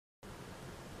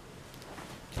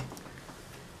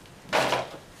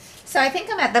So I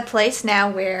think I'm at the place now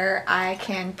where I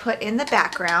can put in the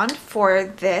background for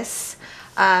this,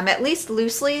 at least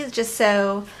loosely, just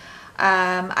so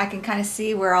I can kind of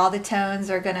see where all the tones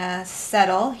are gonna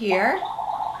settle here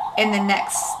in the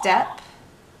next step.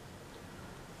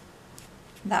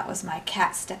 That was my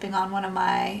cat stepping on one of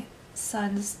my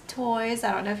son's toys.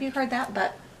 I don't know if you heard that,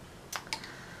 but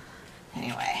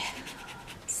anyway.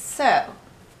 So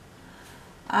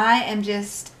I am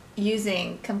just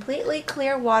using completely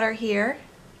clear water here,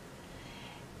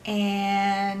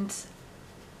 and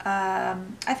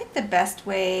I think the best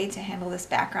way to handle this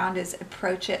background is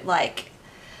approach it like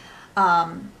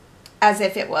as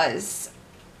if it was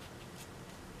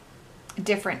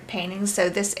different paintings. So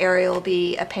this area will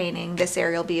be a painting, this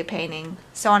area will be a painting,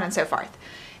 so on and so forth.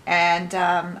 And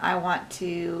I want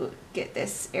to get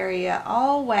this area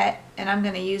all wet, and I'm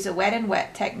going to use a wet and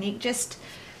wet technique just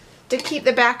to keep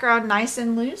the background nice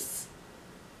and loose.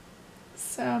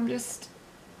 So I'm just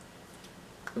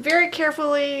very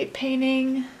carefully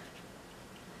painting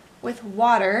with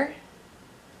water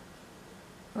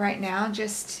right now,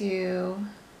 just to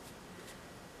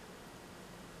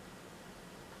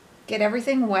get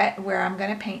everything wet where I'm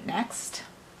going to paint next.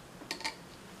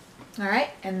 All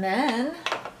right, and then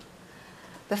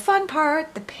the fun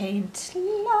part, the paint.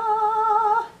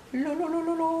 La, la, la, la,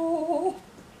 la, la.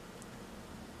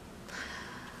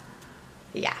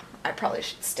 Yeah, I probably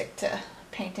should stick to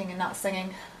painting and not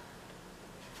singing.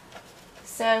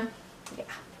 So, yeah.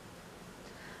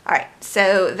 All right,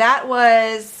 so that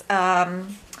was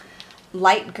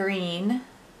light green,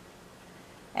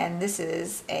 and this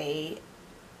is a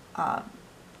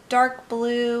dark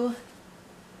blue.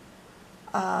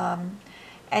 And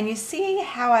you see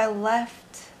how I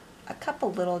left a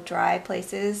couple little dry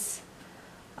places.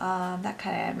 That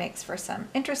kind of makes for some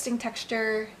interesting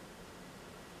texture.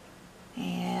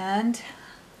 And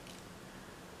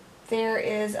there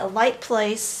is a light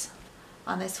place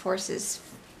on this horse's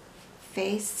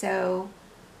face, so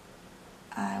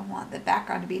I want the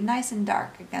background to be nice and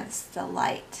dark against the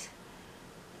light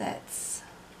that's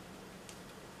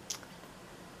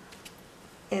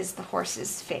is the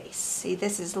horse's face. See,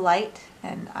 this is light,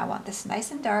 and I want this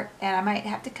nice and dark, and I might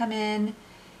have to come in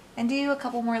and do a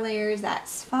couple more layers.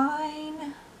 That's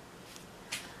fine.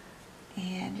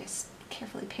 And just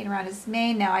carefully paint around his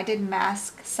mane. Now I did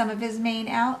mask some of his mane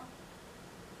out,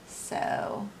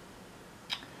 so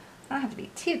I don't have to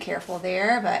be too careful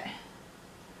there, but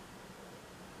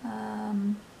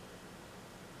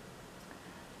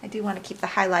I do want to keep the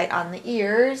highlight on the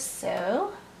ears.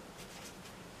 So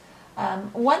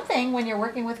one thing when you're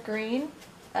working with green,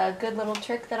 a good little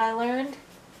trick that I learned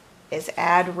is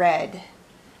add red,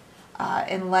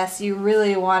 unless you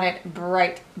really want it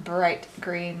bright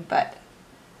green, but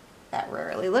that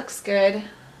rarely looks good.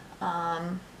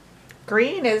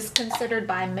 Green is considered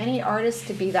by many artists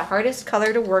to be the hardest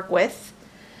color to work with.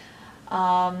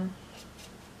 And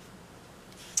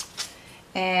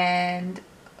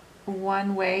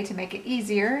one way to make it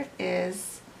easier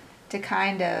is to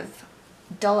kind of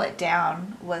dull it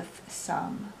down with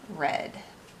some red.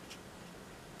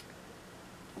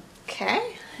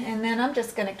 Okay, and then I'm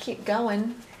just going to keep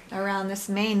going around this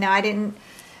mane. Now I didn't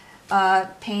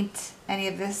paint any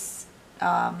of this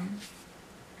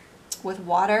with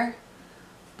water,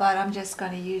 but I'm just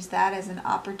going to use that as an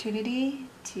opportunity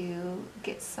to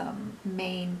get some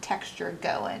mane texture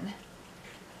going,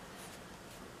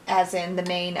 as in the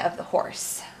mane of the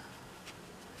horse.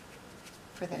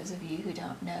 For those of you who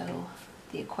don't know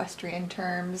the equestrian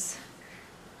terms,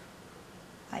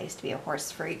 I used to be a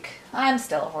horse freak. I'm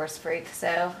still a horse freak,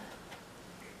 so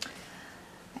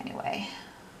anyway.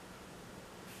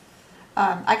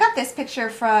 I got this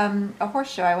picture from a horse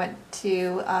show I went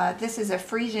to. This is a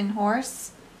Frisian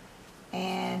horse,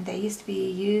 and they used to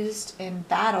be used in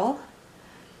battle.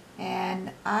 And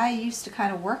I used to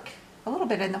kind of work a little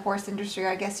bit in the horse industry,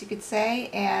 I guess you could say.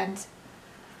 And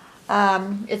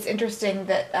it's interesting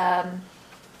that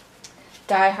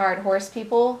die-hard horse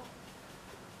people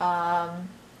are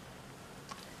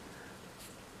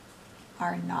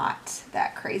not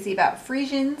that crazy about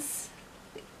Frisians,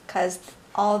 because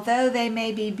although they may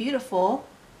be beautiful,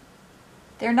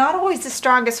 they're not always the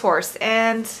strongest horse.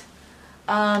 And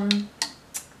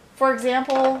for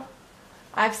example,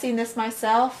 I've seen this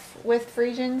myself with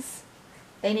Frisians.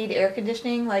 They need air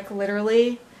conditioning, like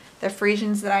literally. The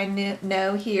Frisians that I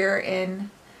know here in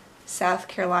South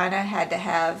Carolina had to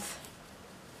have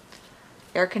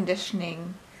air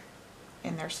conditioning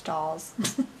in their stalls.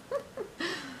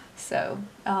 So,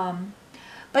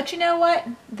 but you know what?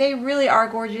 They really are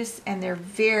gorgeous, and they're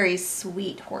very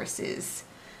sweet horses.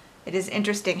 It is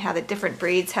interesting how the different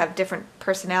breeds have different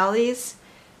personalities,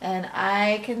 And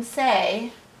I can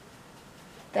say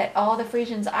that all the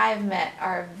Frisians I've met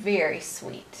are very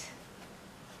sweet.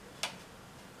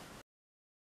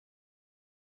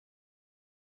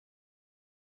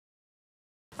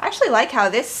 I actually like how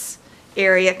this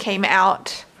area came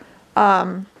out,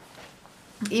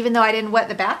 even though I didn't wet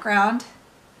the background.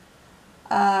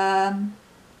 I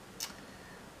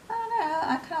don't know,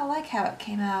 I kind of like how it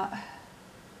came out.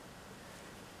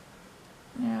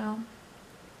 You know,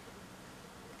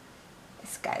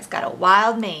 this guy's got a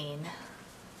wild mane.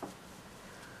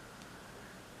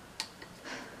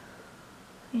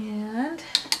 And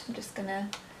I'm just gonna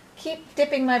keep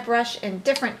dipping my brush in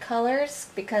different colors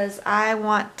because I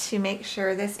want to make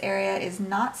sure this area is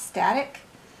not static.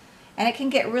 And it can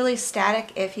get really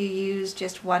static if you use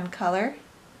just one color.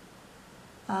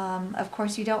 Of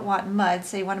course you don't want mud,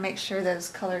 so you want to make sure those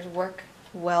colors work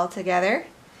well together.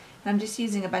 And I'm just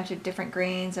using a bunch of different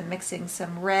greens and mixing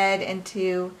some red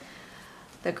into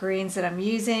the greens that I'm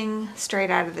using straight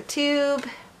out of the tube.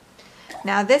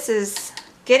 Now this is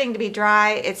getting to be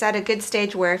dry. It's at a good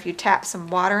stage where if you tap some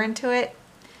water into it,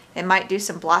 it might do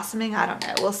some blossoming. I don't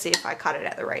know. We'll see if I caught it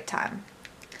at the right time.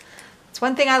 It's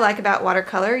one thing I like about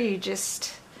watercolor. You're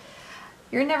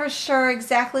never sure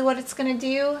exactly what it's going to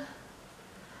do.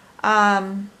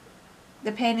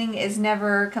 The painting is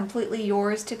never completely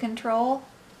yours to control.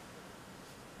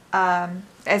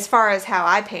 As far as how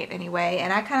I paint anyway,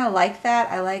 and I kind of like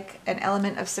that. I like an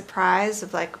element of surprise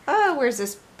of like, oh, where's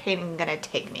this painting gonna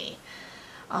take me?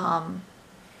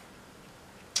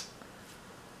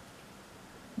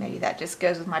 Maybe that just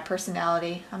goes with my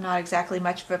personality. I'm not exactly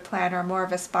much of a planner, I'm more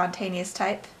of a spontaneous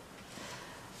type,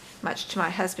 much to my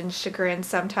husband's chagrin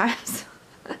sometimes.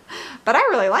 But I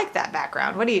really like that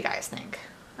background. What do you guys think?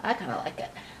 I kind of like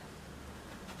it.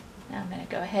 Now I'm gonna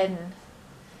go ahead and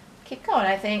keep going.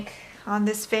 I think on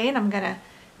this vein I'm gonna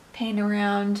paint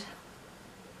around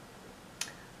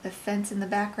the fence in the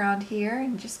background here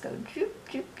and just go droop,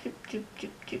 droop, droop, droop,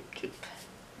 droop, droop, droop.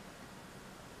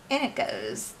 And it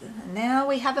goes. And now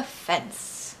we have a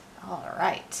fence. All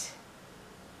right.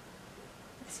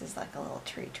 This is like a little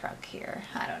tree trunk here.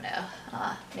 I don't know.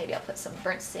 Maybe I'll put some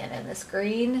burnt sienna in this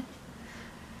green.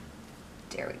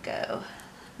 There we go.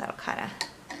 That'll kind of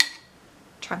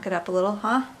trunk it up a little,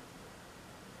 huh?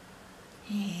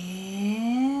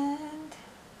 And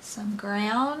some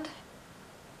ground.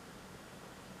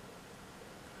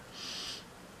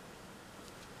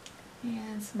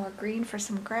 And some more green for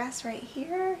some grass right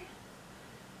here.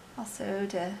 Also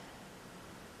to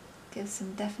give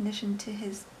some definition to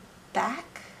his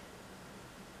back.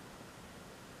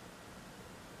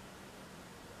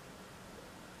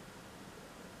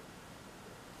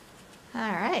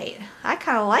 All right, I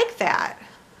kind of like that.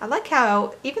 I like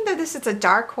how, even though this is a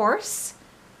dark horse,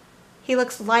 he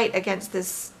looks light against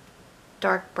this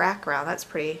dark background. That's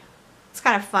pretty, it's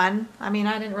kind of fun. I mean,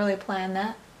 I didn't really plan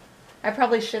that. I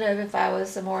probably should have if I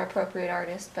was a more appropriate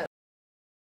artist, but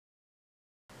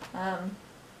I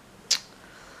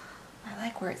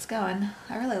like where it's going.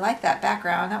 I really like that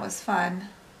background. That was fun.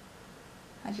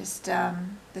 I just,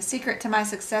 the secret to my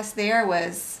success there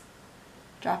was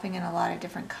dropping in a lot of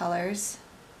different colors.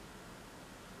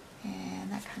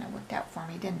 And that kind of worked out for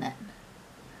me, didn't it?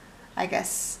 I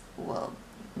guess we'll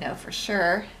know for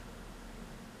sure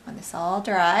when this all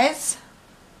dries.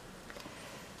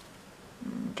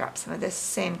 Drop some of this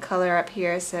same color up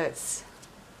here so it's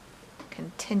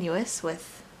continuous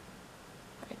with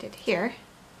what I did here.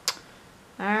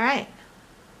 All right.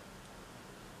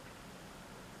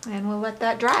 And we'll let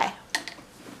that dry.